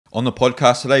On the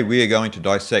podcast today, we are going to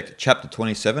dissect chapter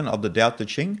 27 of the Tao Te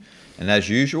Ching. And as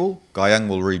usual, Guiyang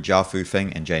will read Jia Fu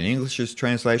Feng and Jane English's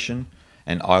translation,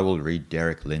 and I will read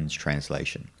Derek Lin's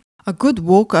translation. A good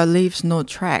walker leaves no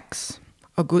tracks.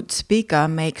 A good speaker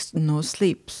makes no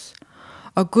slips.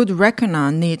 A good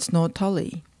reckoner needs no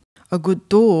tolly. A good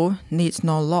door needs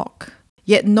no lock.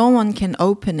 Yet no one can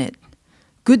open it.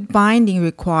 Good binding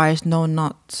requires no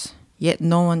knots. Yet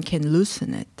no one can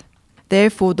loosen it.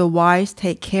 Therefore the wise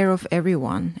take care of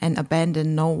everyone and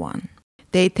abandon no one.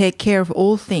 They take care of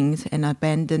all things and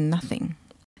abandon nothing.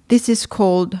 This is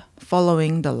called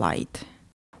following the light.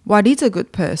 What is a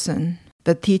good person?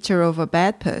 The teacher of a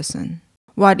bad person.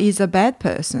 What is a bad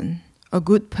person? A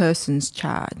good person's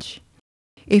charge.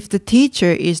 If the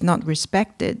teacher is not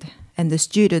respected and the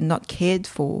student not cared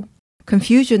for,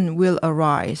 confusion will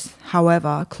arise,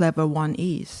 however clever one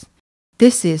is.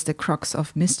 This is the crux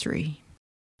of mystery.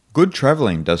 Good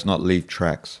travelling does not leave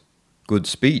tracks. Good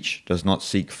speech does not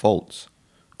seek faults.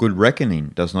 Good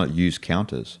reckoning does not use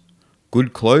counters.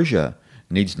 Good closure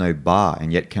needs no bar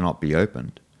and yet cannot be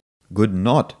opened. Good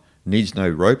knot needs no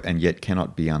rope and yet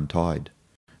cannot be untied.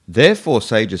 Therefore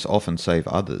sages often save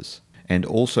others, and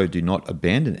also do not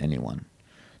abandon anyone.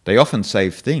 They often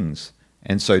save things,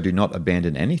 and so do not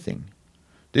abandon anything.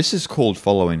 This is called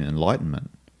following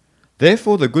enlightenment.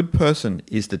 Therefore the good person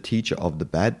is the teacher of the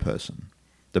bad person.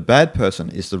 The bad person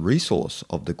is the resource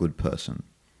of the good person.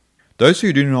 Those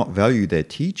who do not value their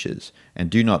teachers and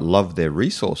do not love their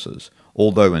resources,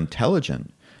 although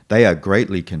intelligent, they are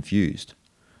greatly confused.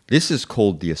 This is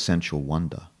called the essential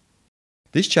wonder.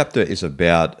 This chapter is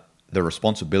about the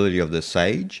responsibility of the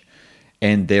sage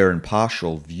and their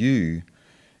impartial view,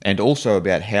 and also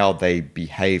about how they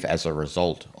behave as a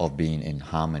result of being in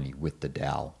harmony with the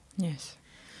Tao.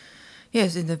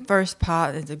 Yes, in the first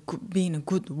part, being a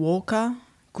good walker,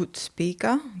 good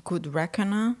speaker, good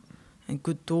reckoner, and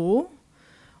good door.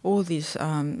 All these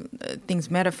things,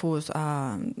 metaphors,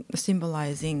 are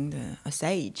symbolizing a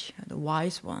sage, the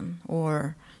wise one,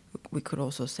 or we could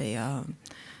also say a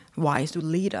wise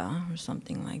leader or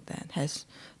something like that,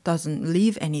 doesn't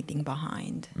leave anything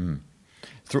behind.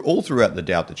 All throughout the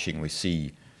Tao Te Ching, we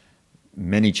see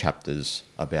many chapters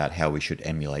about how we should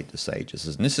emulate the sages.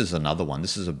 And this is another one.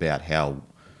 This is about how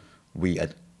we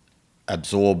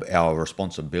absorb our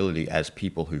responsibility as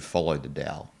people who follow the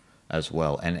Tao as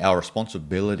well, and our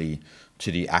responsibility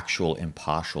to the actual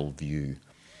impartial view.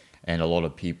 And a lot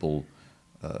of people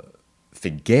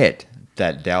forget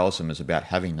that Taoism is about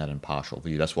having that impartial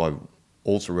view. That's why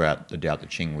all throughout the Tao Te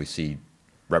Ching we see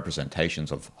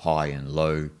representations of high and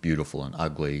low, beautiful and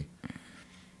ugly.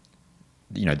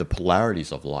 You know, the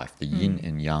polarities of life, the yin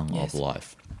and yang of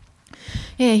life.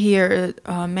 Yeah, here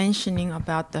mentioning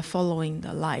about the following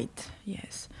the light.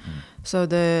 Yes. So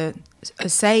a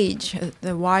sage,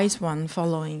 the wise one,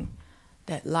 following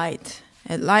that light.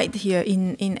 Light here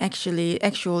in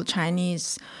actual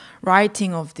Chinese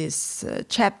writing of this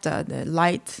chapter, the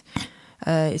light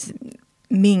is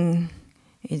Ming,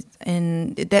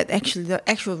 and that actually the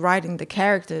actual writing, the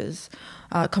characters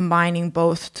combining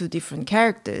both two different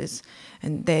characters,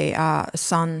 and they are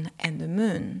sun and the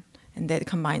moon. And that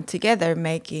combined together,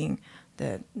 making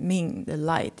the Ming, the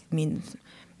light, means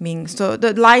Ming. So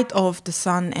the light of the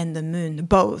sun and the moon,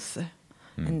 both,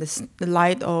 and the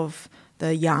light of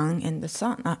the yang and the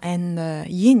sun, and the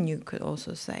yin, you could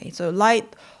also say. So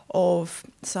light of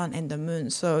sun and the moon.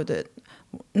 So that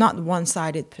not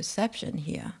one-sided perception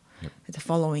here. It's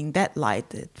following that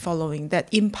light, following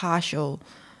that impartial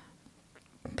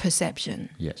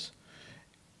perception. Yes,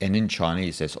 and in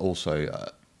Chinese, there's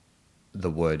also the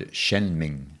word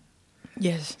shenming.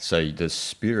 Yes. So the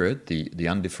spirit, the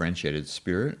undifferentiated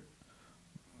spirit,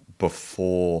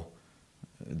 before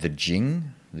the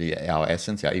Jing, our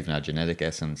essence, even our genetic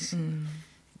essence,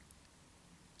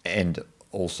 and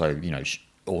also,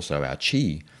 also our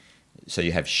Qi. So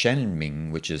you have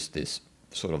shenming, which is this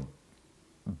sort of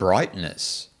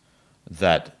brightness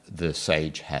that the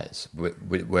sage has,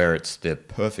 where it's the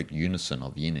perfect unison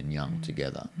of yin and yang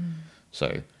together.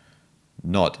 So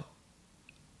not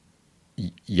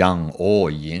yang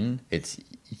or yin, it's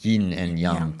yin and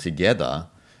yang together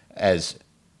as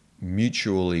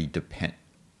mutually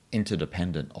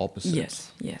interdependent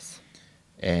opposites. Yes.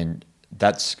 And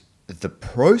that's the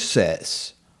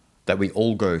process that we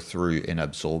all go through in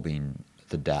absorbing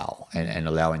the Tao and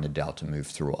allowing the Tao to move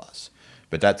through us.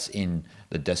 But that's in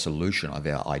the dissolution of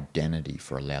our identity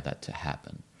for allow that to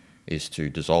happen, is to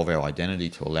dissolve our identity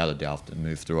to allow the Tao to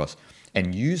move through us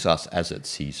and use us as it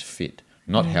sees fit,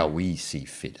 not how we see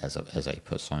fit as a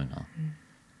persona.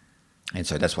 And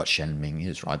so that's what Shenming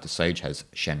is, right? The sage has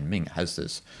Shenming, has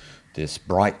this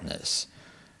brightness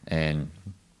And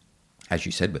as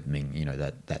you said with Ming, you know,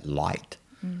 that light.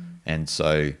 And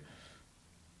so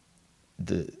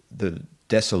the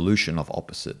dissolution of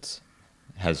opposites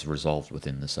has resolved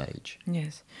within the sage.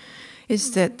 Yes. It's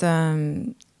that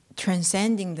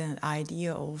transcending the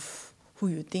idea of who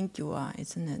you think you are,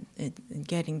 isn't it?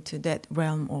 Getting to that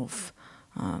realm of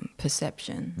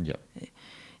perception, Yep.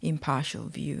 impartial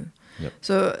view. Yep.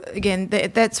 So again,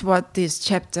 that's what this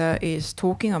chapter is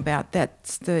talking about.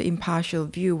 That's the impartial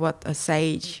view, what a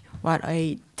sage, what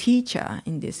a teacher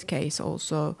in this case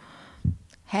also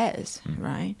has,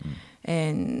 right?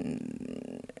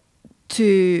 And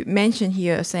to mention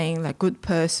here, saying like good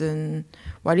person,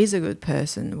 what is a good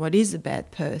person, what is a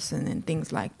bad person, and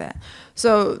things like that.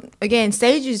 So again,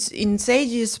 in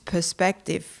sage's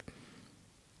perspective,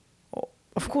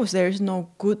 of course, there is no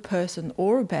good person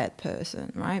or bad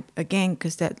person, right? Again,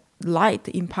 because that light,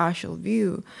 the impartial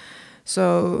view.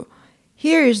 So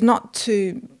here is not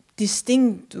to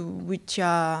distinct which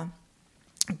are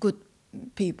good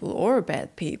people or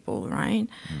bad people, right?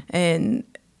 And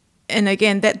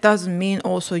again, that doesn't mean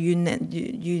also you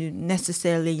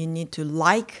necessarily need to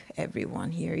like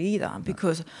everyone here either,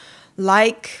 because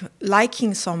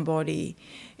liking somebody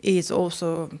is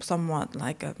also somewhat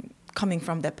like coming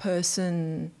from that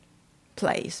person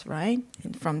place, right?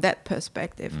 And from that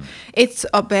perspective, it's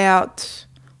about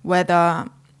whether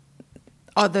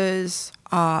others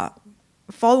are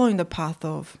following the path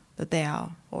of the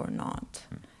Tao or not,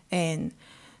 and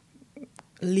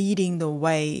leading the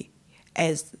way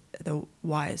as the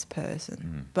wise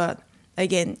person. But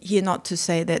again, here not to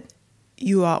say that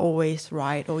you are always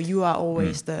right or you are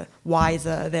always the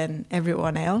wiser than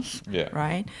everyone else,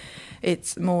 right?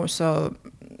 It's more so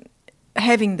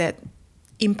having that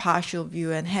impartial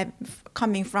view and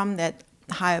coming from that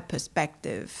higher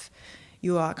perspective,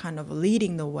 you are kind of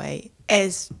leading the way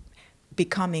as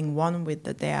becoming one with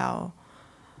the Tao,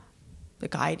 the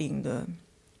guiding the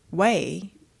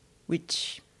way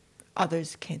which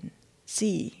others can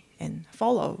see and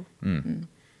follow. And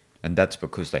that's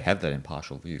because they have that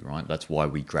impartial view, right? That's why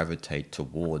we gravitate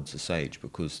towards a sage,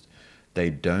 because they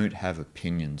don't have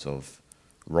opinions of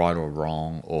right or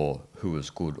wrong or who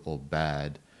is good or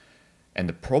bad. And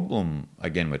the problem,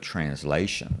 again, with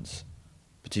translations,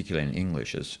 particularly in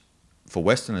English, is for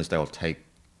Westerners, they'll take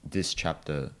this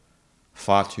chapter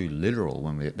far too literal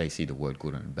when they see the word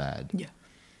good and bad. Yeah.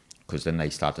 Because then they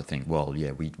start to think, well,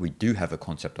 yeah, we do have a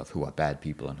concept of who are bad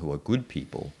people and who are good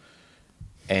people.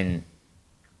 And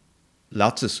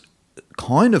Lao Tzu's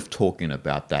kind of talking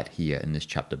about that here in this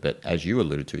chapter, but as you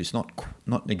alluded to, it's not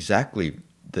exactly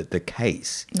the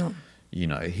case. No. You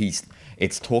know,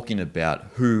 it's talking about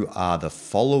who are the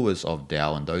followers of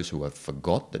Tao and those who have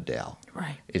forgot the Tao.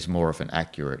 Right. Is more of an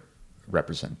accurate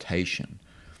representation,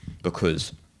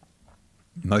 because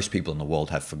most people in the world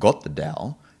have forgot the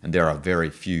Tao, and there are very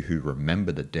few who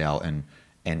remember the Tao and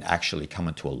actually come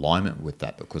into alignment with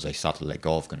that, because they start to let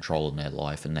go of control in their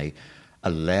life and they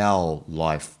allow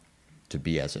life to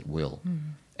be as it will.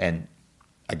 And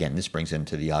again, this brings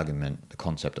into the argument the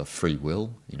concept of free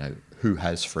will. You know, who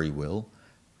has free will?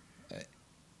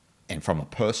 And from a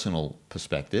personal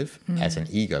perspective, as an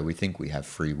ego, we think we have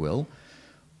free will.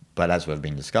 But as we've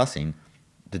been discussing,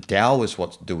 the Tao is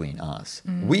what's doing us.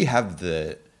 We have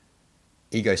the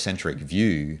egocentric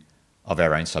view of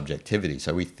our own subjectivity,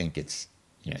 so we think it's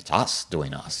us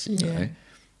doing us. You know?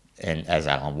 And as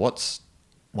Alan Watts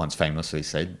once famously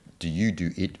said, "Do you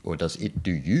do it, or does it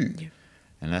do you?" Yeah.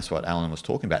 And that's what Alan was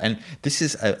talking about. And this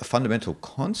is a fundamental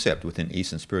concept within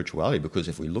Eastern spirituality, because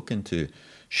if we look into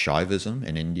Shaivism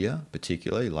in India,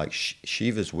 particularly, like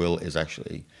Shiva's will is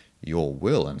actually your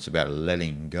will, and it's about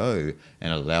letting go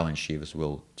and allowing Shiva's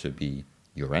will to be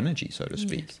your energy, so to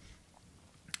speak. Yes.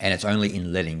 And it's only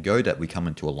in letting go that we come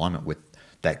into alignment with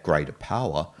that greater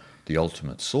power, the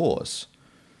ultimate source,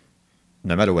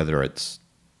 no matter whether it's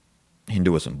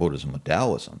Hinduism, Buddhism, or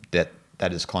Taoism.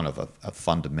 That is kind of a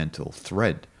fundamental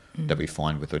thread that we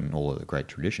find within all of the great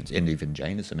traditions, and even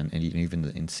Jainism and even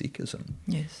in Sikhism.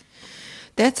 Yes.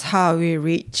 That's how we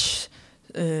reach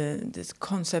this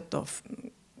concept of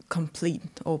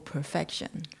complete or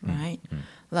perfection, right?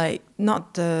 Like,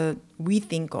 not we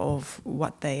think of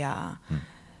what they are.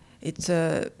 It's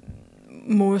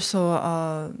more so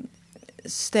a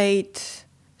state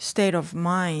of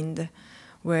mind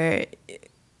where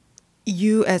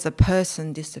you as a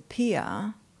person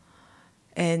disappear,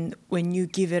 and when you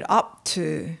give it up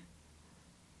to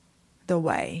the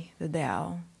way, the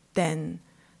Tao, then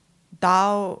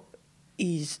Tao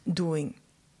is doing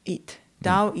it.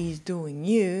 Tao is doing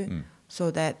you, so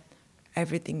that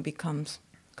everything becomes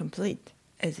complete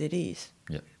as it is.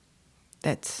 Yep.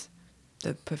 That's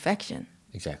the perfection.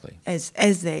 Exactly.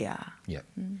 as they are. Yeah.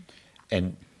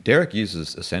 And Derek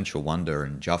uses essential wonder,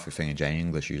 and Jia Feng and Jane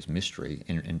English use mystery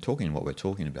in talking what we're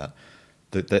talking about.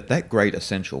 That great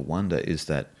essential wonder is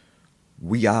that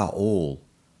we are all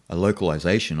a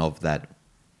localization of that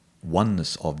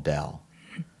oneness of Tao.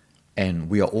 And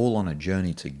we are all on a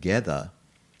journey together.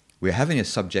 We're having a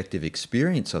subjective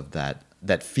experience of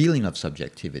that feeling of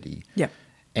subjectivity. Yeah.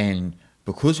 And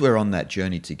because we're on that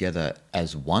journey together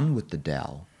as one with the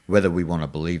Tao, whether we want to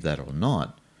believe that or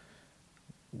not,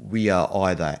 we are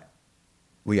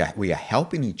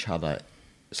helping each other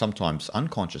sometimes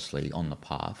unconsciously on the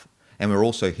path, and we're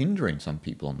also hindering some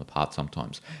people on the path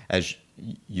sometimes. As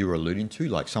you were alluding to,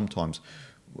 like sometimes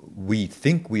we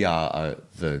think we are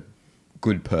the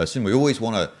good person. We always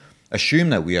want to assume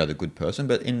that we are the good person,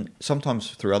 but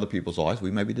sometimes through other people's eyes,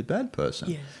 we may be the bad person.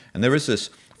 Yes. And there is this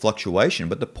fluctuation.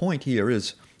 But the point here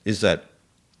is that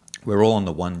we're all on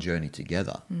the one journey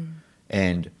together.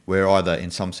 And we're either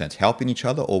in some sense helping each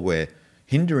other or we're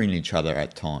hindering each other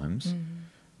at times.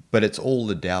 But it's all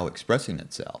the Tao expressing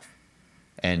itself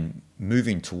and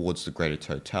moving towards the greater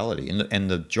totality. And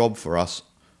the job for us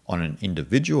on an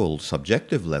individual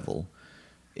subjective level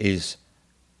is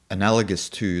analogous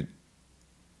to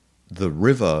the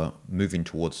river moving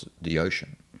towards the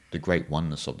ocean, the great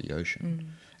oneness of the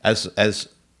ocean. As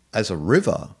a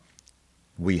river,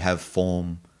 we have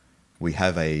form, we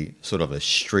have a sort of a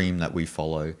stream that we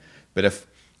follow. But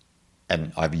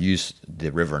and I've used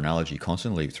the river analogy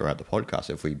constantly throughout the podcast,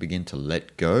 if we begin to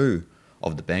let go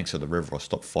of the banks of the river or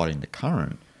stop fighting the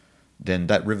current, then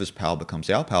that river's power becomes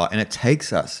our power, and it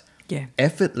takes us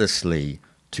effortlessly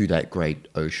to that great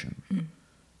ocean.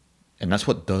 And that's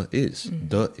what De is.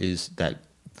 De is that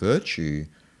virtue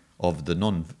of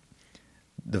the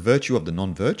virtue of the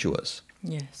non-virtuous.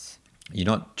 Yes. You're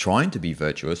not trying to be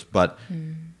virtuous, but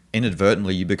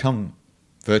inadvertently you become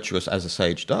virtuous as a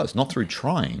sage does, not through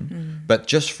trying, but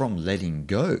just from letting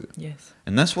go. Yes.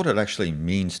 And that's what it actually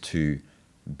means to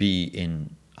be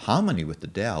in harmony with the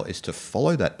Tao, is to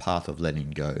follow that path of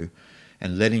letting go,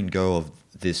 and letting go of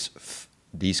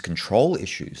these control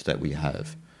issues that we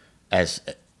have as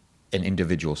an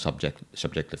individual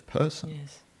subjective person.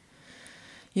 Yes.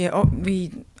 Yeah,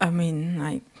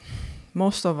 like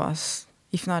most of us,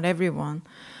 if not everyone,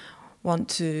 want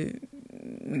to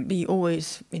be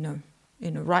always, in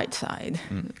the right side.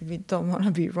 We don't want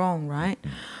to be wrong, right?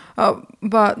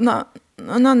 But not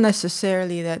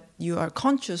necessarily that you are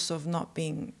conscious of not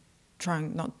being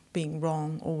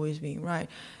wrong, always being right.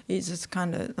 It's just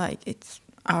kind of like it's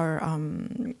our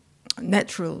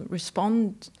natural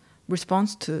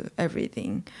response to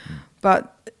everything.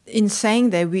 But in saying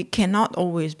that we cannot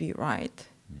always be right,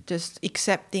 just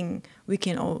accepting we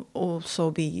can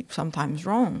also be sometimes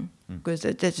wrong, because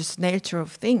that's just nature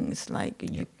of things.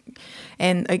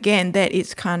 And again, that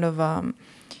is kind of a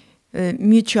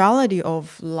mutuality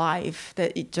of life,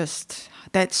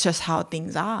 that's just how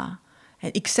things are,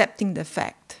 and accepting the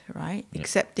fact, right? Yeah.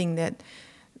 Accepting that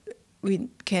we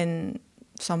can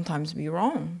sometimes be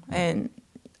wrong. And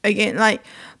again, like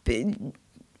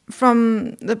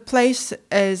from the place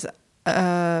as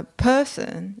a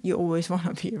person, you always want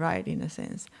to be right in a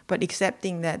sense, but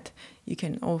accepting that you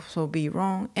can also be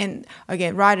wrong. And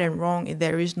again, right and wrong,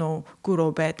 there is no good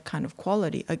or bad kind of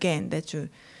quality. Again, that's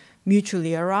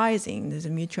mutually arising. There's a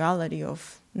mutuality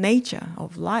of nature,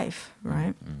 of life,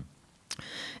 right?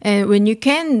 And when you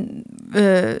can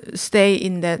stay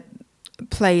in that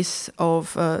place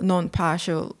of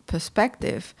non-partial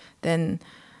perspective, then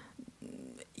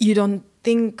you don't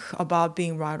think about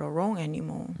being right or wrong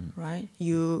anymore, right?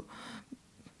 The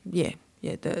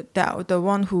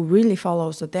one who really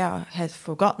follows the Tao has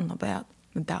forgotten about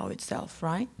the Tao itself,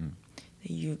 right?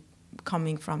 You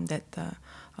coming from that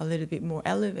a little bit more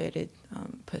elevated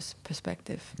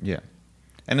perspective. Yeah,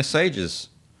 and a sage is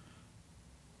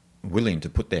willing to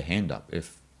put their hand up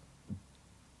if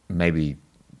maybe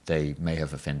they may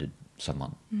have offended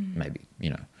someone. Maybe,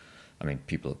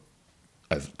 people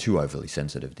are too overly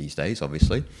sensitive these days,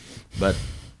 obviously, but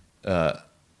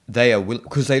they are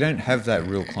because they don't have that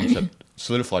real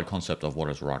solidified concept of what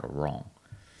is right or wrong.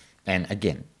 And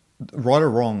again, right or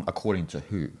wrong according to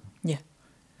who? Yeah.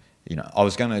 I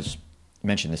was going to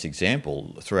mention this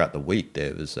example throughout the week.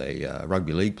 There was a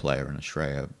rugby league player in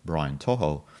Australia, Brian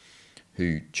Toho,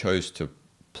 who chose to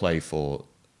play for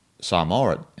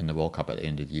Samoa in the World Cup at the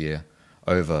end of the year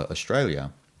over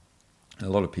Australia. A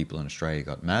lot of people in Australia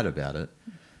got mad about it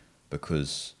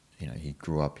because he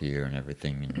grew up here and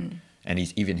everything, and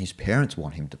even his parents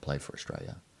want him to play for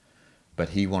Australia, but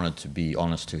he wanted to be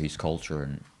honest to his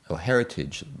culture or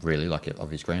heritage, really, like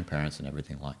of his grandparents and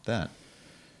everything like that.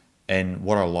 And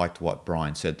what I liked what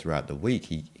Brian said throughout the week,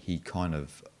 he kind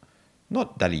of,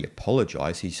 not that he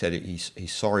apologized, he said he's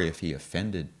sorry if he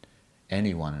offended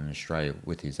anyone in Australia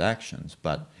with his actions,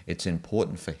 but it's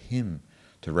important for him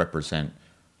to represent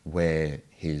where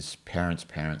his parents'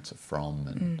 parents are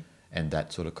from and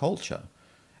that sort of culture.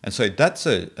 And so that's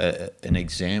an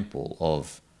example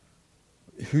of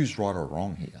who's right or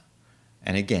wrong here.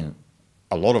 And again,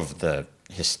 a lot of the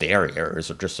hysteria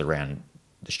is just around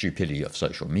the stupidity of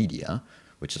social media,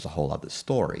 which is a whole other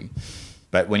story.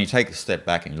 But when you take a step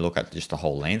back and you look at just the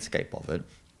whole landscape of it,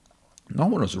 no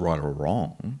one is right or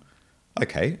wrong.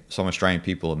 Okay, some Australian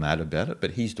people are mad about it,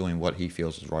 but he's doing what he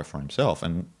feels is right for himself.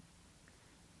 And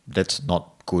that's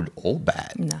not good or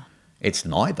bad. No. It's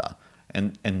neither.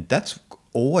 And that's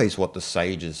always what the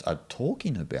sages are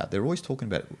talking about. They're always talking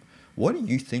about, what do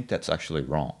you think that's actually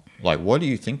wrong? Like, what do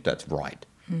you think that's right?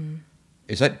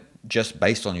 Is that just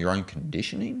based on your own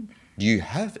conditioning? Do you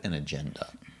have an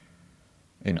agenda?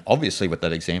 And obviously with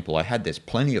that example I had, there's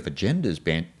plenty of agendas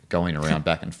going around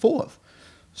back and forth.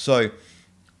 So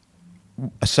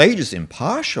a sage is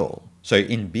impartial. So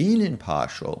in being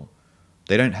impartial,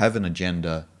 they don't have an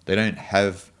agenda. They don't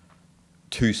have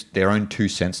their own 2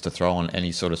 cents to throw on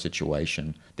any sort of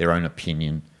situation, their own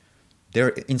opinion. They're,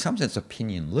 in some sense,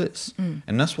 opinionless.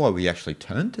 And that's why we actually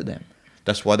turn to them.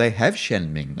 That's why they have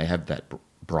Shenming. They have that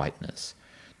brightness.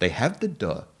 They have the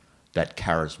De, that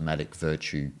charismatic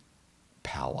virtue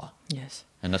power. Yes.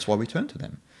 And that's why we turn to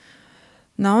them.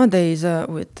 Nowadays,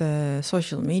 with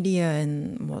social media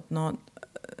and whatnot,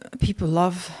 people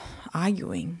love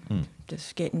arguing.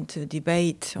 Just get into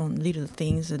debate on little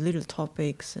things, little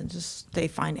topics, and just they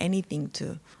find anything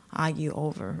to argue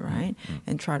over, right?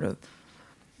 And try to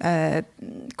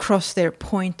cross their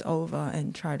point over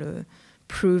and try to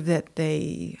prove that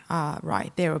they are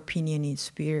right. Their opinion is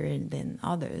superior than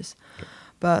others. Okay.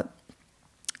 But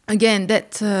again,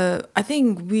 that I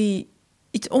think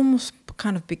it almost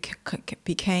kind of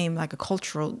became like a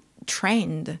cultural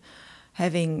trend,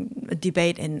 having a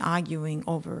debate and arguing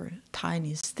over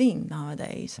tiniest thing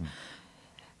nowadays,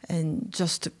 and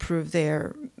just to prove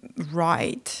they're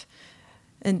right.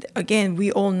 And again,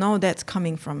 we all know that's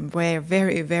coming from where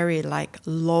very, very like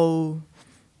low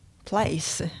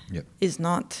place. Yep. Is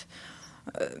not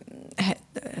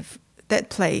that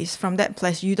place. From that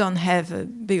place, you don't have a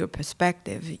bigger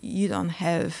perspective. You don't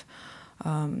have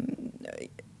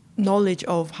knowledge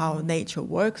of how nature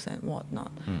works and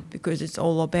whatnot, because it's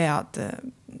all about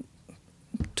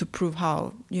to prove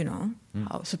how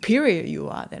how superior you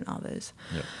are than others.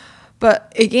 Yep.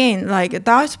 But again, like a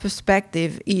Taoist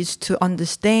perspective is to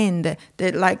understand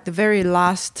that like the very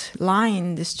last line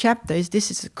in this chapter is this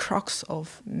is the crux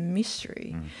of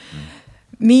mystery,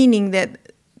 meaning that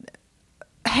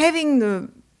having the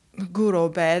good or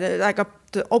bad, like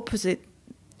the opposite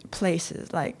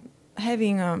places, like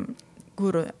having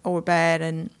good or bad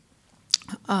and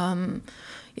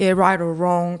right or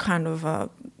wrong kind of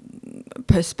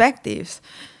perspectives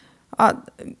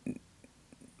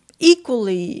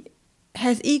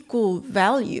has equal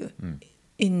value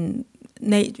in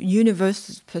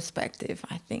universe's perspective,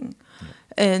 I think.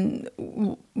 And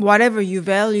whatever you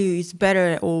value is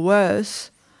better or worse,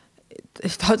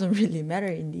 it doesn't really matter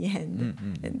in the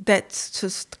end. And that's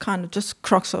just kind of just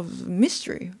crux of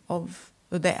mystery of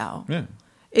the Tao. Yeah.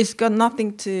 It's got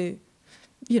nothing to,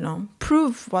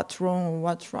 prove what's wrong or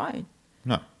what's right.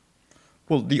 No.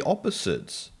 Well, the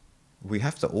opposites, we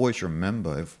have to always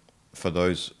remember, for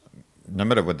those, no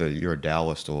matter whether you're a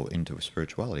Taoist or into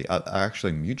spirituality, are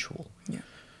actually mutual. Yeah.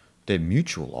 They're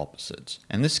mutual opposites.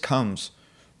 And this comes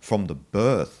from the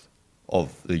birth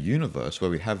of the universe,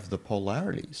 where we have the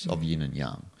polarities of yin and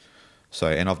yang. So,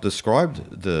 and I've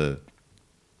described the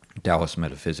Taoist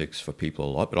metaphysics for people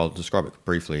a lot, but I'll describe it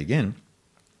briefly again,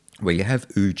 where you have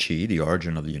Wu Qi, the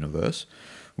origin of the universe,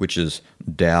 which is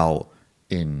Tao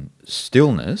in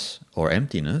stillness or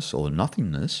emptiness or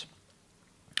nothingness.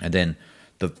 And then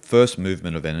the first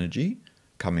movement of energy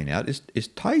coming out is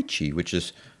Tai Chi, which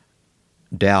is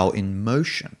Tao in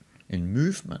motion, in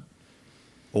movement.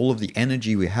 All of the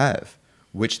energy we have,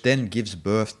 which then gives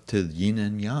birth to yin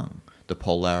and yang, the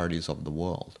polarities of the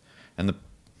world. And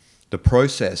the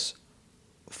process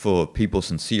for people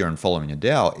sincere and following the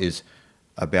Tao is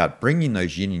about bringing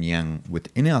those yin and yang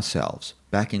within ourselves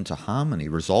back into harmony,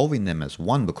 resolving them as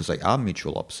one because they are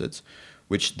mutual opposites,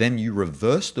 which then you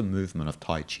reverse the movement of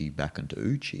Tai Chi back into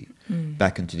Wu Qi,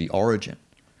 back into the origin.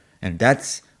 And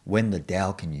that's when the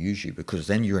Tao can use you, because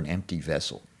then you're an empty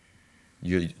vessel.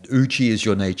 Wu Qi is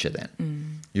your nature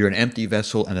then. You're an empty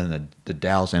vessel, and then the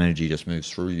Tao's energy just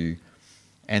moves through you.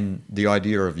 And the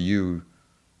idea of you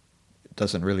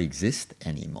doesn't really exist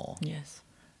anymore. Yes.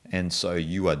 And so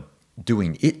you are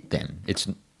doing it then. It's,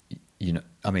 you know,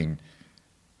 I mean,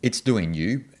 it's doing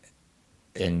you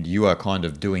and you are kind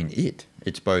of doing it.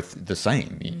 It's both the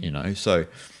same, you know. So,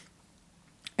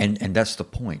 and that's the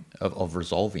point of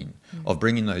resolving, of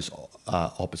bringing those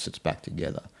opposites back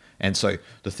together. And so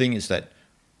the thing is that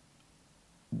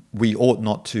we ought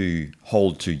not to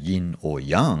hold to yin or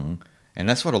yang, and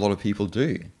that's what a lot of people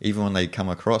do. Even when they come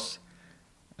across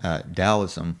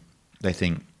Taoism, they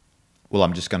think, well,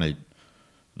 I'm just going to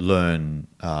learn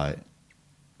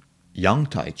yang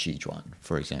Tai Chi Chuan,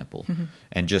 for example,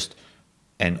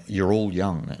 and you're all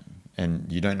yang then,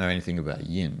 and you don't know anything about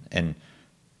yin. And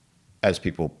as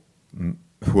people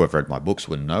who have read my books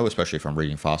would know, especially from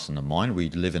reading Fast in the Mind, we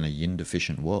live in a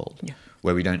yin-deficient world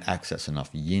where we don't access enough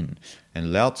yin.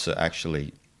 And Lao Tzu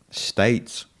actually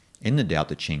states in the Tao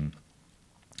Te Ching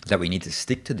that we need to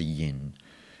stick to the yin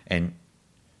and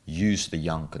use the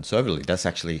yang conservatively. That's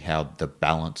actually how the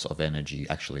balance of energy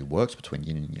actually works between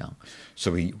yin and yang.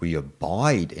 So we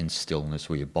abide in stillness,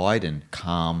 we abide in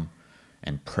calm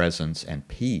and presence and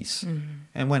peace.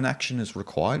 And when action is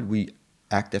required, we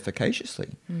act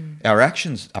efficaciously. Our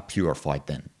actions are purified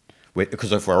then.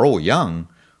 Because if we're all young,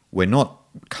 we're not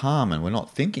calm and we're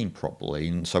not thinking properly,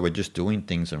 and so we're just doing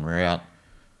things and we're out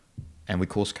and we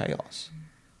cause chaos.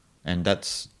 And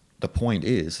that's the point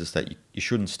is that you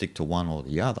shouldn't stick to one or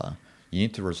the other. You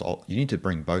need to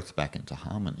bring both back into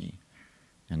harmony.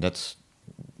 And that's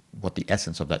what the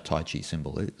essence of that Tai Chi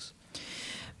symbol is.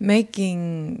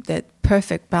 Making that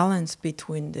perfect balance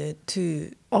between the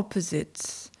two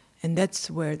opposites, and that's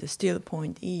where the still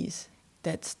point is.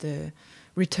 That's the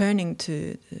returning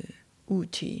to the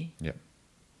Uchi. Yeah.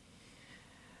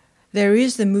 There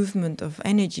is the movement of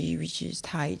energy, which is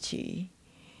Tai Chi,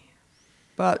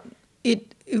 but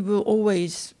it will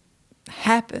always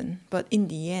happen. But in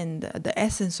the end, the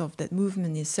essence of that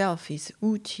movement itself is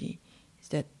Uchi, is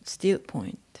that still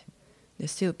point, the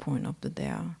still point of the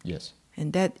Tao. Yes.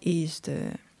 And that is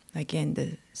the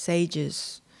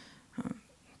sages,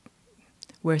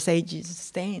 where sages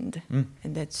stand,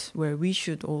 and that's where we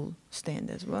should all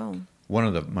stand as well. One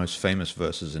of the most famous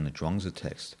verses in the Zhuangzi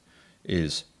text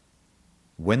is,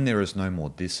 when there is no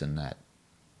more this and that,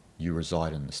 you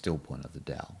reside in the still point of the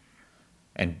Tao.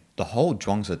 And the whole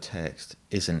Zhuangzi text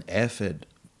is an effort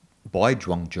by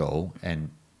Zhuangzhou and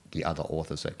the other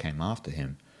authors that came after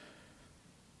him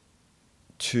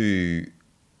to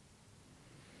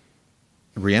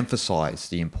re-emphasize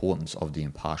the importance of the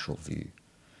impartial view.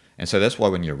 And so that's why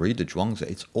when you read the Zhuangzi,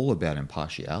 it's all about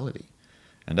impartiality.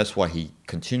 And that's why he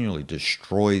continually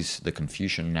destroys the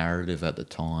Confucian narrative at the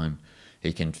time.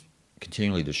 He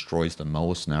continually destroys the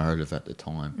Maoist narrative at the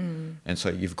time. And so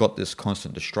you've got this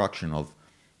constant destruction of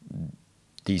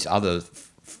these other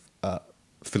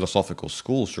philosophical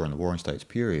schools during the Warring States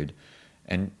period.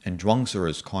 And Zhuangzi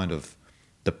is kind of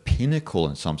the pinnacle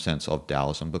in some sense of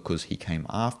Taoism, because he came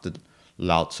after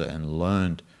Lao Tzu and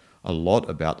learned a lot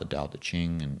about the Tao Te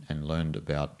Ching and learned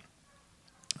about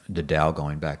the Tao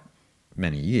going back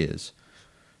many years,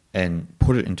 and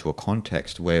put it into a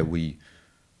context where we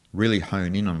really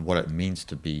hone in on what it means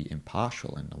to be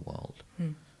impartial in the world.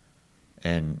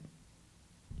 And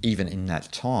even in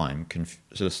that time,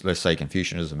 let's say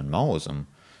Confucianism and Maoism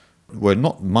were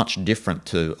not much different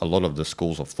to a lot of the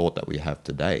schools of thought that we have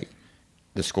today.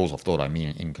 The schools of thought, I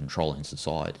mean, in controlling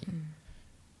society,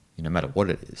 no matter what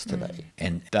it is today.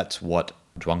 And that's what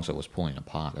Zhuangzi was pulling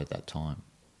apart at that time.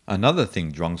 Another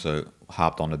thing Zhuangzi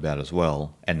harped on about as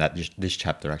well, and that this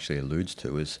chapter actually alludes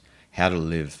to, is how to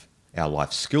live our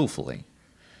life skillfully.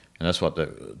 And that's what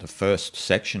the first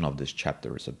section of this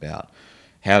chapter is about.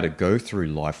 How to go through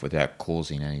life without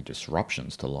causing any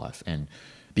disruptions to life and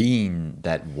being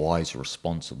that wise,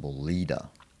 responsible leader.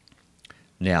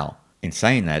 Now, in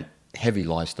saying that, heavy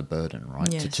lies the burden,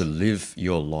 right? Yes. To live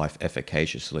your life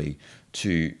efficaciously,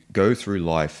 to go through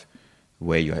life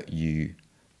where you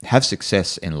have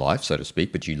success in life, so to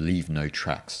speak, but you leave no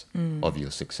tracks of your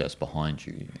success behind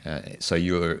you. So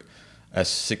you're a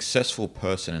successful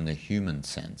person in the human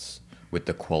sense, with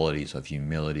the qualities of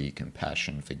humility,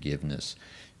 compassion, forgiveness.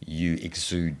 You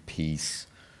exude peace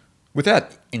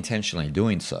without intentionally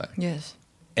doing so. Yes.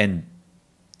 And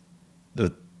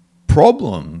the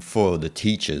problem for the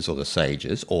teachers or the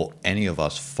sages or any of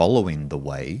us following the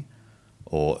way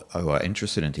or who are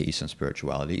interested into Eastern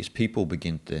spirituality is people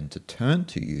begin then to turn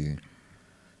to you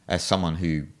as someone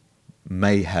who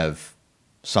may have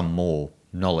some more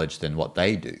knowledge than what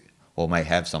they do, or may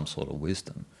have some sort of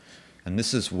wisdom. And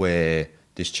this is where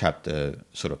this chapter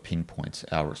sort of pinpoints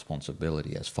our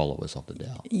responsibility as followers of the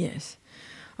Tao. Yes.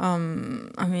 I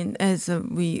mean, as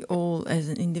we all, as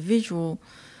an individual,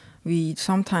 we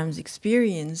sometimes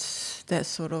experience that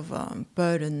sort of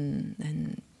burden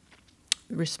and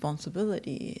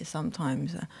responsibility.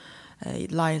 Sometimes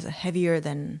it lies heavier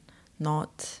than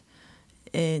not.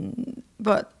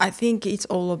 But I think it's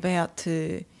all about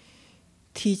to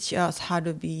teach us how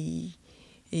to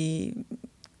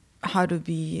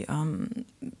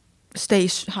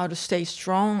stay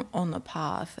strong on the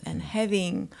path, and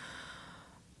having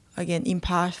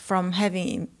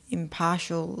having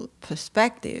impartial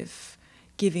perspective,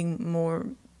 giving more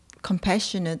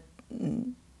compassionate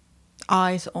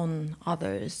eyes on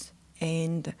others,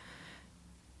 and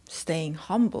staying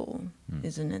humble,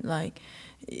 isn't it? Like,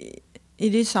 it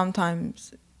is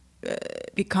sometimes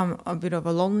become a bit of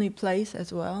a lonely place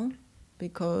as well,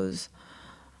 because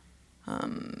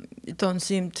it don't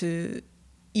seem to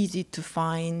easy to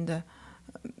find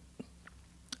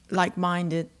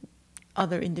like-minded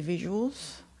other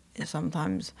individuals. It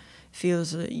sometimes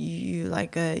feels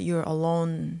you're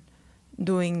alone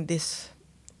doing this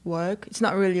work. It's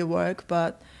not really work,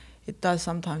 but it does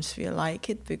sometimes feel like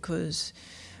it, because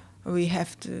we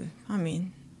have to,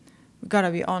 we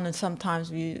gotta be honest, sometimes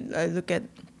we look at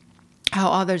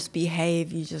how others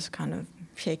behave, you just kind of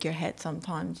shake your head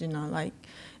sometimes, like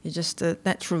it's just a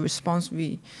natural response.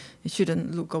 You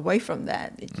shouldn't look away from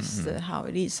that. It's just how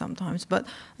it is sometimes. But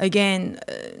again,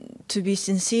 to be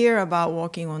sincere about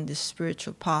walking on this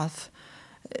spiritual path,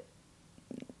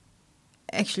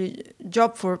 actually,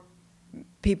 job for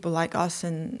people like us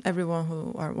and everyone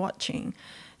who are watching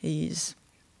is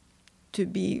to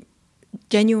be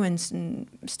genuine and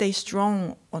stay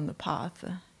strong on the path,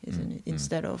 isn't it?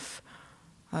 Instead of,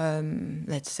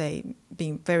 let's say,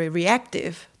 being very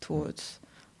reactive towards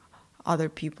other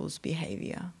people's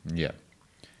behavior. Yeah.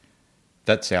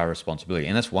 That's our responsibility.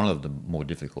 And that's one of the more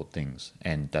difficult things.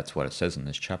 And that's what it says in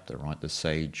this chapter, right? The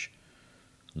sage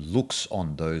looks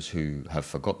on those who have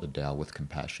forgot the Tao with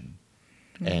compassion.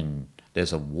 And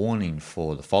there's a warning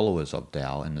for the followers of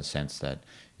Tao in the sense that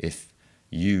if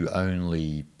you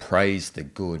only praise the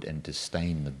good and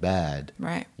disdain the bad,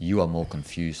 right, you are more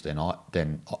confused than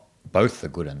both the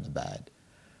good and the bad.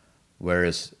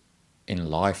 Whereas in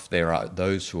life, there are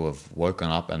those who have woken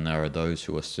up and there are those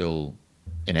who are still,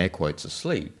 in air quotes,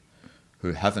 asleep,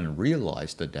 who haven't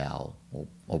realized the Tao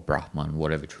or Brahman,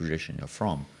 whatever tradition you're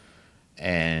from,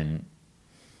 and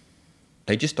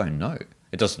they just don't know.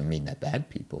 It doesn't mean they're bad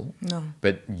people. No.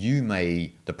 But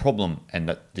the problem, and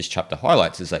that this chapter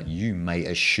highlights, is that you may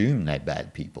assume they're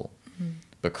bad people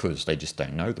because they just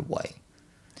don't know the way.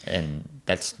 And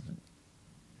that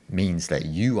means that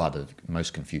you are the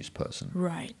most confused person.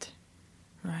 Right.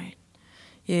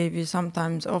 Yeah, we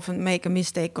sometimes often make a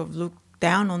mistake of look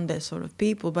down on that sort of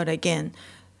people, but again,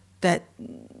 that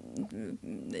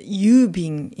you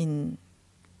being in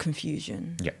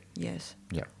confusion. Yeah. Yes.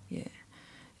 Yeah. Yeah.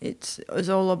 It's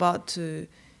all about to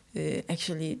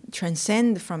actually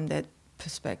transcend from that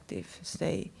perspective,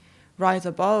 stay right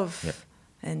above,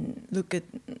 and look at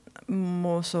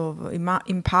more sort of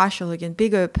impartial, again,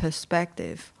 bigger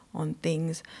perspective on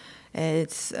things.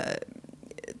 It's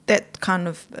that kind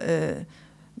of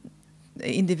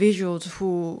individuals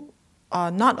who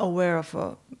are not aware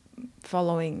of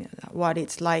following what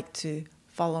it's like to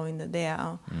following the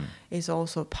Tao is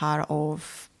also part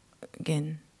of,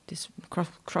 again, this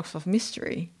crux of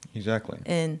mystery. Exactly.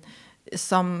 And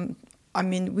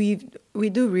we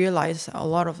do realize a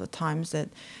lot of the times that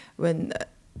when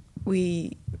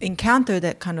we encounter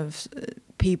that kind of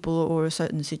people or a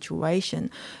certain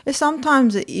situation,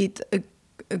 sometimes it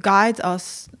guides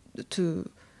us to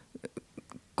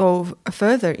go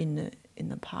further in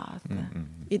the path.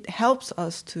 It helps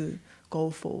us to go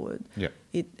forward. Yeah.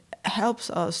 It helps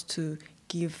us to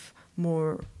give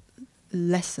more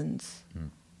lessons.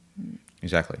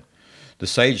 Exactly. The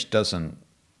sage doesn't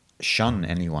shun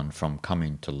anyone from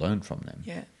coming to learn from them.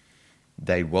 Yeah.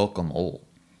 They welcome all.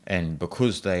 And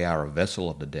because they are a vessel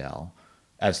of the Tao,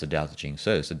 as the Tao Te Ching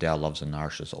says, the Tao loves and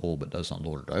nourishes all but does not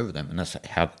lord it over them. And that's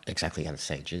exactly how the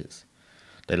sage is.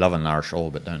 They love and nourish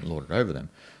all but don't lord it over them.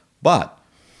 But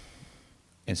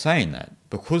in saying that,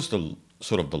 because the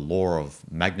sort of the law of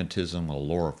magnetism or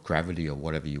law of gravity or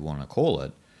whatever you want to call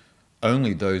it,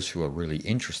 only those who are really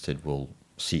interested will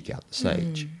seek out the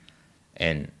sage.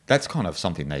 And that's kind of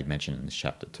something they mention in this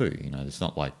chapter too. It's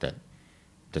not like that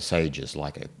the sage is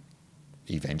like a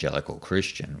evangelical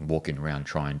Christian walking around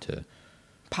trying to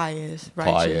pious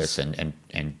and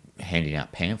handing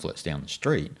out pamphlets down the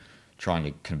street trying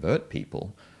to convert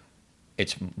people.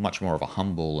 It's much more of a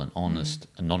humble and honest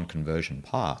and non-conversion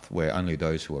path where only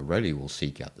those who are ready will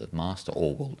seek out the master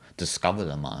or will discover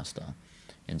the master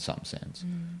in some sense.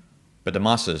 But the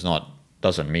master is not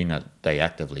doesn't mean that they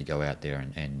actively go out there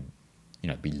and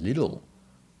belittle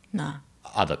Nah.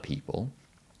 other people.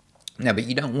 Now, but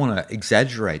you don't want to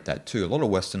exaggerate that too. A lot of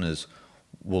Westerners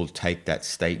will take that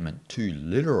statement too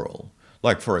literal.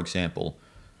 Like, for example,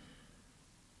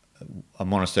 a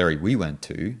monastery we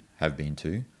have been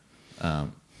to,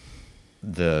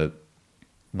 the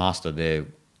master there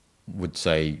would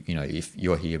say, if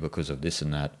you're here because of this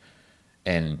and that,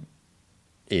 and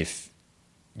if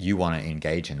you want to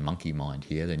engage in monkey mind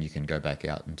here, then you can go back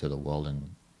out into the world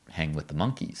and hang with the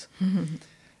monkeys.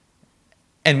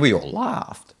 And we all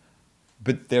laughed.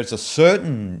 But there's a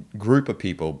certain group of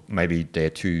people, maybe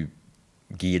they're too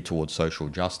geared towards social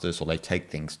justice, or they take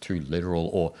things too literal,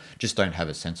 or just don't have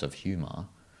a sense of humor.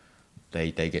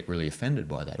 They get really offended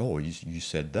by that. Oh, you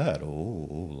said that.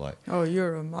 Oh,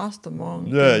 you're a master monk.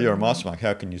 Yeah, you're a master monk.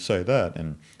 How can you say that?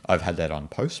 And I've had that on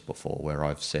posts before where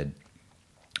I've said,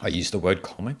 I used the word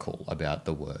comical about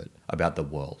the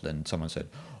world, and someone said,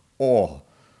 "Oh,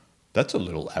 that's a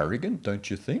little arrogant,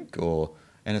 don't you think?"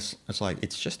 And it's like,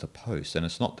 it's just a post, and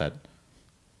it's not that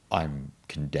I'm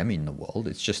condemning the world.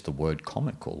 It's just the word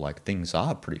comical. Like, things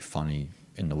are pretty funny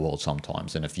in the world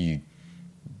sometimes, and if you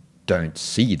don't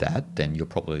see that, then you're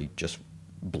probably just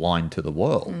blind to the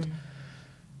world.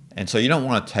 And so you don't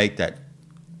want to take that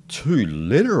too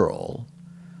literal,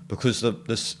 because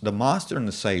the master and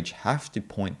the sage have to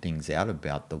point things out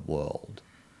about the world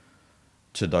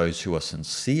to those who are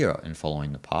sincere in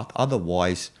following the path.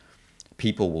 Otherwise,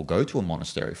 people will go to a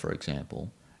monastery, for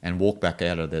example, and walk back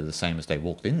out of there the same as they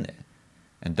walked in there.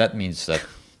 And that means that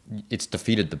it's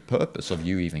defeated the purpose of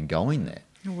you even going there.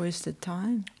 Wasted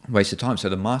time. Wasted time. So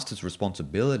the master's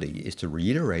responsibility is to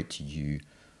reiterate to you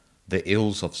the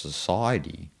ills of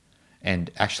society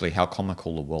and actually how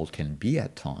comical the world can be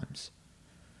at times.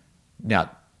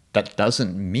 Now, that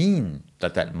doesn't mean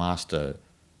that master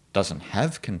doesn't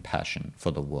have compassion for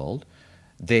the world.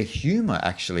 Their humor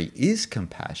actually is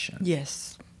compassion.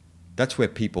 Yes. That's where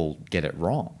people get it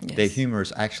wrong. Yes. Their humor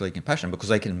is actually compassion, because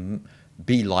they can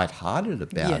be lighthearted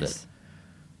about Yes. it.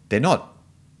 They're not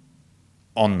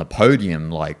on the podium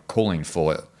like calling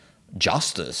for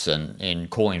justice and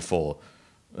calling for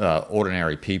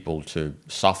ordinary people to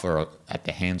suffer at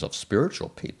the hands of spiritual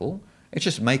people. It's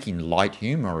just making light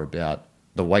humor about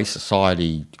the way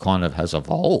society kind of has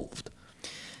evolved.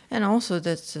 And also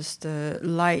that's just a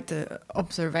light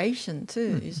observation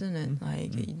too, isn't it?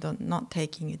 Like, not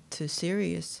taking it too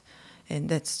serious. And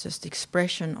that's just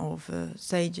expression of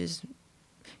sages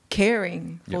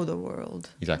caring for the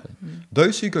world. Exactly.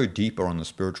 Those who go deeper on the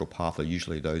spiritual path are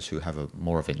usually those who have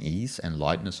more of an ease and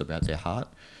lightness about their heart.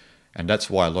 And that's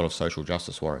why a lot of social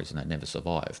justice warriors, and they never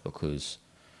survive, because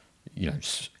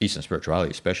Eastern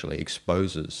spirituality especially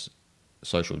exposes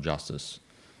social justice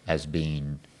as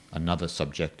being another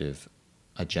subjective,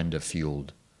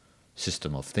 agenda-fueled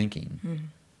system of thinking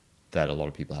that a lot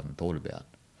of people haven't thought about.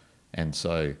 And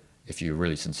so if you're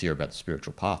really sincere about the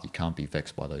spiritual path, you can't be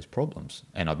vexed by those problems.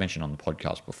 And I've mentioned on the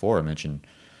podcast before, I mentioned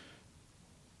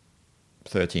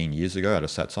 13 years ago at a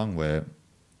satsang where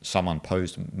someone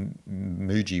posed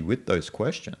Muji with those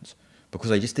questions because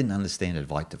they just didn't understand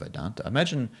Advaita Vedanta.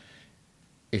 Imagine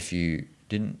if you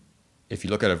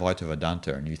look at Advaita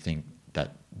Vedanta and you think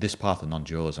that this path of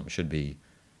non-dualism should be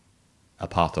a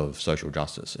path of social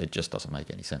justice. It just doesn't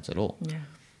make any sense at all. Yeah.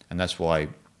 And that's why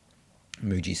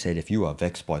Muji said, if you are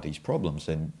vexed by these problems,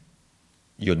 then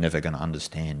you're never going to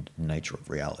understand the nature of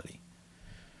reality.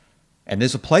 And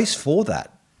there's a place for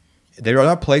that. There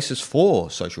are places for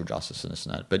social justice and this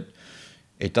and that, but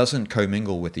it doesn't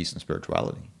commingle with Eastern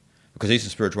spirituality. Because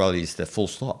Eastern spirituality is the full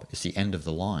stop. It's the end of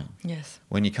the line. Yes.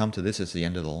 When you come to this, it's the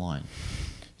end of the line.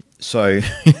 So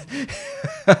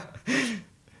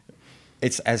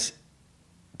it's as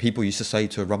people used to say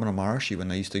to Ramana Maharshi when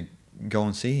they used to go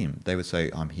and see him. They would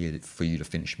say, I'm here for you to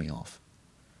finish me off.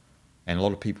 And a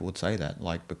lot of people would say that,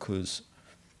 because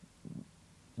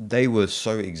they were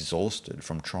so exhausted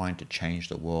from trying to change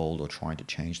the world or trying to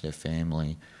change their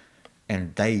family.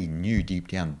 And they knew deep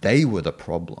down they were the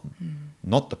problem,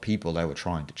 not the people they were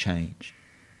trying to change.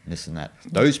 And this and that.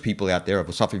 Those people out there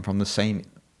are suffering from the same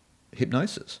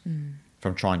hypnosis,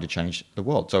 from trying to change the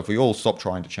world. So if we all stop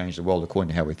trying to change the world according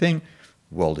to how we think,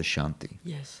 world is shanti.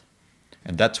 Yes.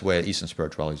 And that's where Eastern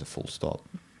spirituality is a full stop.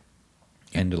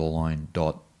 End of the line,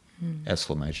 dot,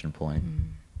 exclamation point.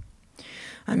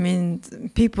 I mean,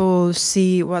 people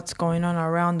see what's going on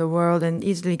around the world and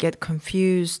easily get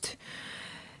confused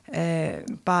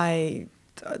by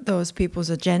those people's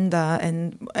agenda,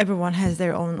 and everyone has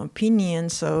their own opinion.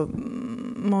 So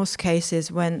most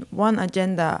cases, when one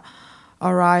agenda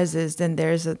arises, then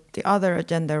there's the other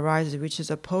agenda arises, which is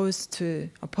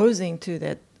opposing to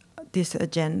that this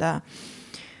agenda,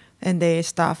 and they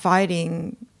start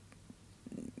fighting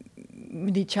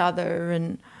with each other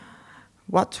and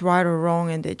what's right or wrong,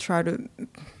 and they try to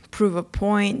prove a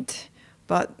point.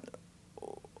 But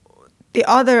the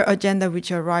other agenda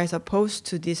which arise opposed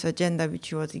to this agenda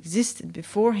which was existed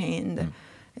beforehand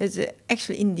is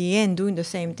actually in the end doing the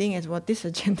same thing as what this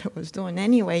agenda was doing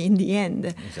anyway in the end.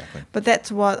 Exactly. But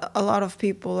that's what a lot of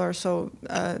people are so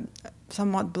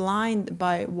somewhat blind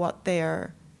by what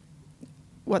they're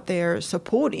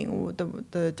supporting,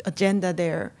 the agenda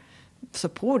they're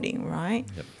supporting, right?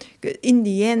 Yep. In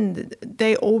the end,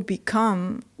 they all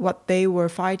become what they were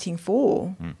fighting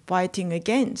for, fighting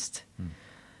against.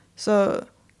 So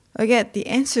again, the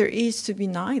answer is to be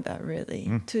neither,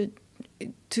 really,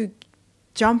 to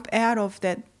jump out of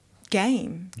that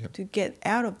game, to get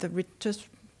out of the just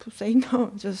say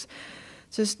no, just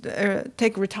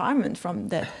take retirement from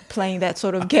that playing that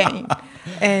sort of game,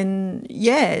 and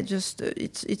just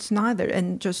it's neither,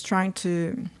 and just trying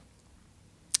to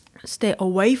stay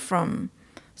away from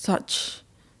such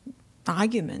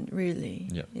argument, really,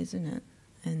 isn't it?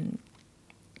 And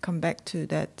come back to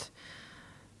that.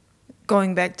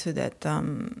 Going back to that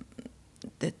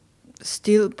that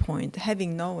still point,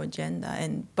 having no agenda,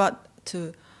 but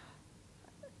to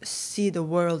see the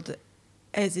world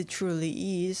as it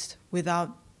truly is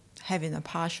without having a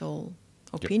partial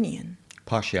opinion.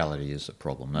 Partiality is a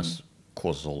problem. That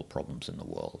causes all the problems in the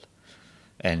world.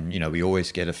 And, we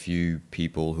always get a few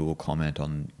people who will comment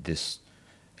on this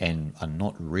and are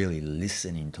not really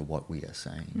listening to what we are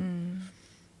saying.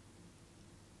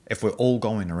 If we're all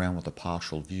going around with a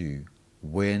partial view,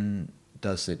 when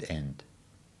does it end?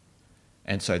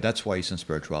 And so that's why Eastern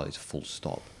spirituality is a full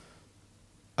stop.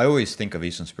 I always think of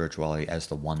Eastern spirituality as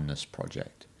the oneness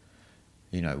project.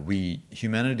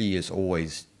 Humanity is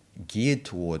always geared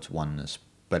towards oneness,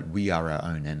 but we are our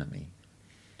own enemy.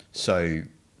 So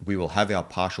we will have our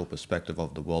partial perspective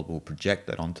of the world, we'll project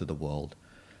that onto the world.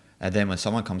 And then when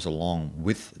someone comes along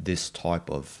with this type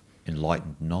of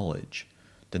enlightened knowledge,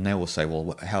 then they will say,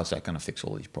 well, how is that going to fix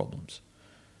all these problems?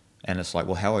 And it's like,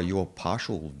 well, how are your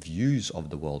partial views of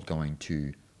the world going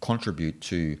to contribute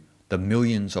to the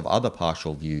millions of other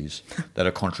partial views that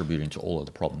are contributing to all of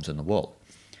the problems in the world?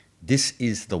 This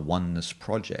is the oneness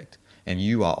project. And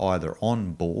you are either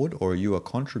on board or you are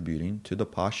contributing to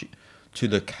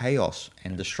the chaos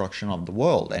and destruction of the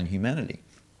world and humanity.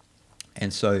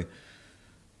 And so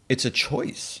it's a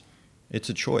choice. It's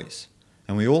a choice.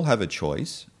 And we all have a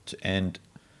choice. And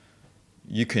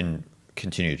you can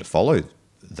continue to follow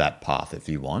that path if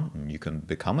you want, and you can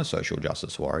become a social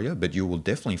justice warrior, but you will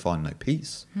definitely find no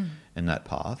peace in that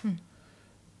path.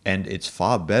 And it's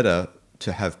far better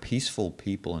to have peaceful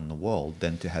people in the world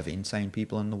than to have insane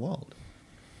people in the world.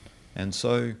 And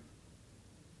so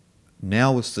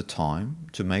now is the time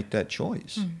to make that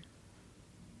choice.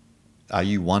 Are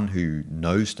you one who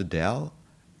knows the Tao,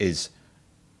 is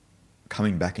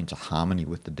coming back into harmony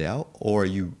with the Tao, or are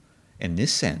you, in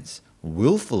this sense,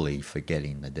 willfully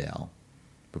forgetting the Tao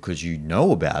because you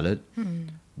know about it,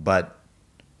 but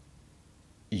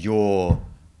your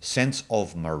sense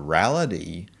of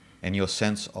morality and your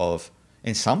sense of,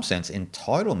 in some sense,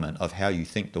 entitlement of how you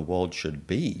think the world should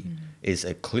be is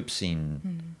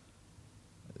eclipsing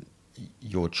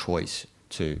your choice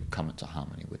to come into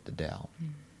harmony with the Tao.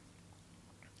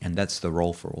 And that's the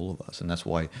role for all of us. And that's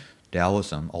why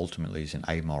Taoism ultimately is an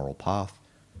amoral path,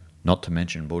 not to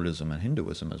mention Buddhism and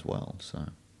Hinduism as well. So,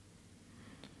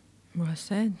 well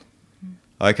said.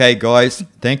 Okay, guys,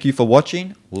 thank you for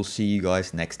watching. We'll see you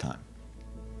guys next time.